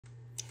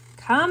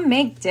Come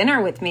make dinner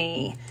with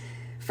me.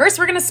 First,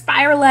 we're gonna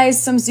spiralize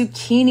some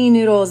zucchini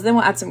noodles, then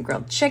we'll add some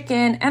grilled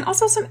chicken and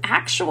also some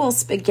actual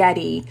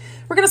spaghetti.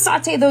 We're gonna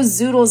saute those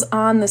zoodles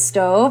on the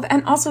stove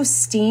and also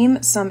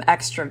steam some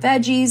extra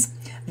veggies.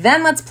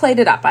 Then let's plate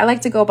it up. I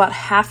like to go about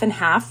half and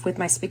half with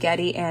my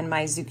spaghetti and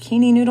my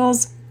zucchini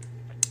noodles.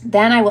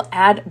 Then I will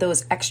add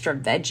those extra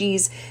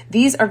veggies.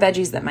 These are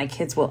veggies that my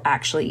kids will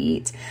actually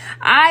eat.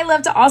 I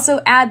love to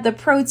also add the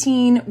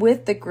protein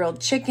with the grilled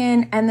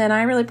chicken, and then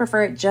I really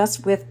prefer it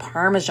just with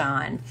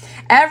parmesan.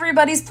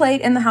 Everybody's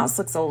plate in the house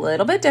looks a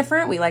little bit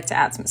different. We like to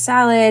add some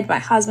salad. My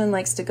husband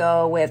likes to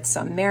go with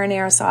some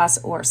marinara sauce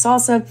or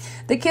salsa.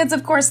 The kids,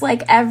 of course,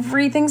 like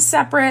everything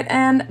separate,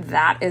 and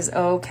that is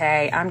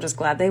okay. I'm just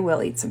glad they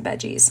will eat some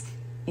veggies.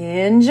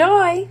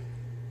 Enjoy!